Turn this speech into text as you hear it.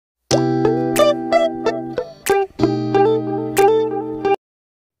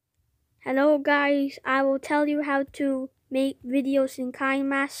Hello guys, I will tell you how to make videos in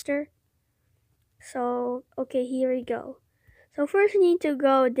kinemaster. So, okay, here we go. So first you need to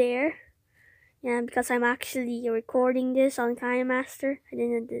go there. Yeah, because I'm actually recording this on kinemaster. I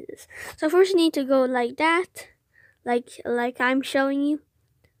didn't do this. So first you need to go like that. Like I'm showing you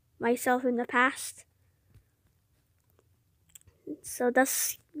myself in the past. So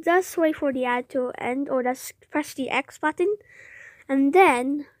just wait for the ad to end, or just press the X button, and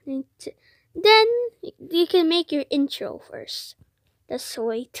then you can make your intro first. Just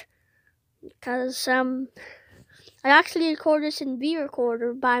wait, because I actually record this in V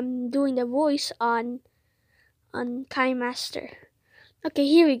Recorder, but I'm doing the voice on KineMaster. Okay,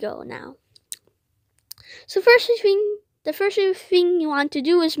 here we go now. So the first thing you want to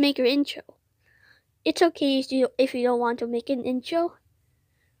do is make your intro. It's okay if you don't want to make an intro.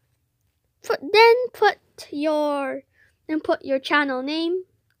 Then put your channel name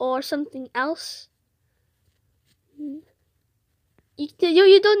or something else.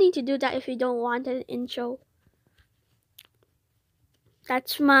 You don't need to do that if you don't want an intro.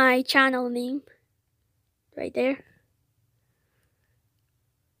 That's my channel name right there.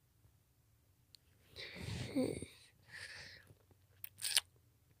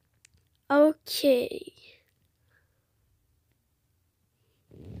 Okay.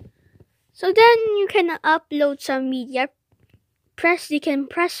 So then you can upload some media. You can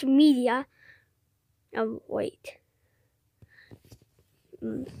press media. Oh, wait.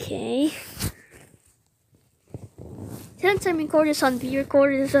 Okay. Since I'm recording this on V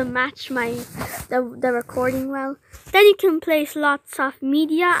Recorder, it doesn't match the recording well. Then you can place lots of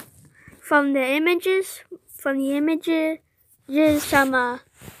media from the images. Some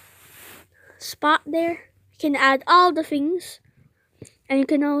spot there. You can add all the things, and you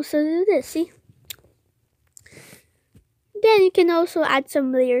can also do this. See. Then you can also add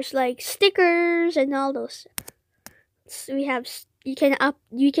some layers like stickers and all those. So you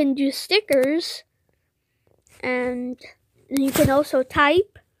can do stickers, and you can also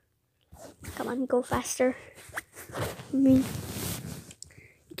type. Come on, go faster. You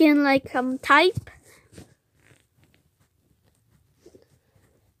can type.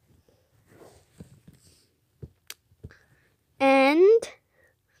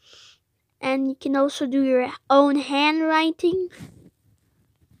 And you can also do your own handwriting.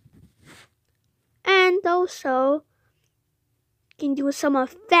 And also you can do some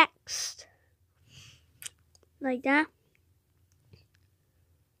effects like that.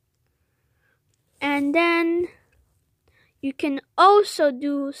 And then you can also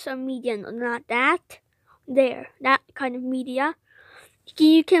do some media, not that. That kind of media.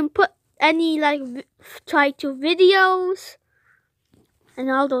 You can put any try to videos and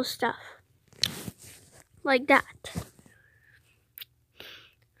all those stuff. Like that.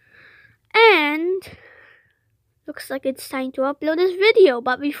 And looks like it's time to upload this video.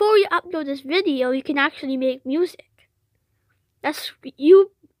 But before you upload this video, you can actually make music.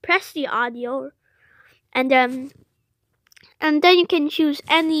 You press the audio, and then you can choose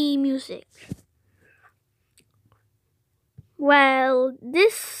any music. Well,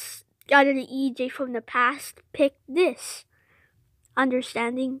 this other EJ from the past picked this.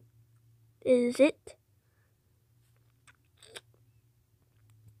 Understanding is it?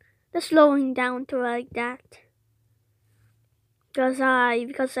 Just slowing down to like that. Because I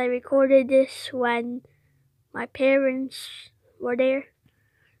recorded this when my parents were there.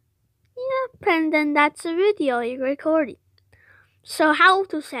 Yep, and then that's a video you recorded. So how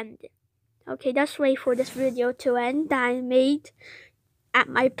to send it? Okay, just wait for this video to end that I made at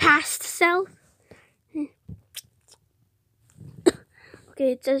my past self.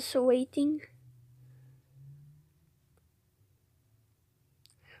 Okay, it's just waiting.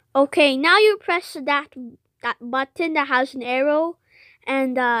 Okay, now you press that button that has an arrow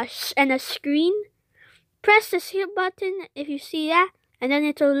and a screen. Press this here button if you see that, and then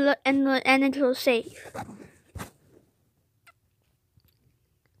it'll save.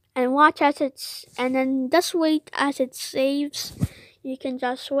 And watch and then just wait as it saves. You can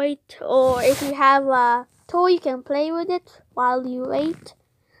just wait, or if you have a toy, you can play with it while you wait.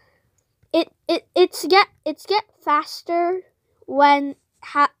 It's get faster when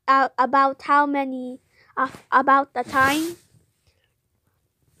about the time.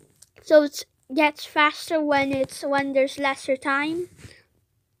 So it gets faster when there's lesser time.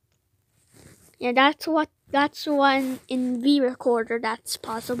 Yeah, that's one in V Recorder that's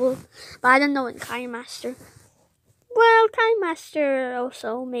possible, but I don't know in KineMaster. Well, KineMaster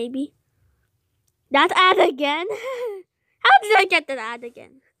also maybe. That ad again? How did I get that ad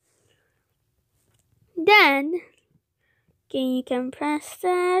again? Then Okay, you can press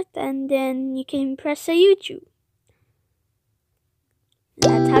that, and then you can press a YouTube.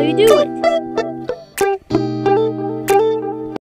 And that's how you do it.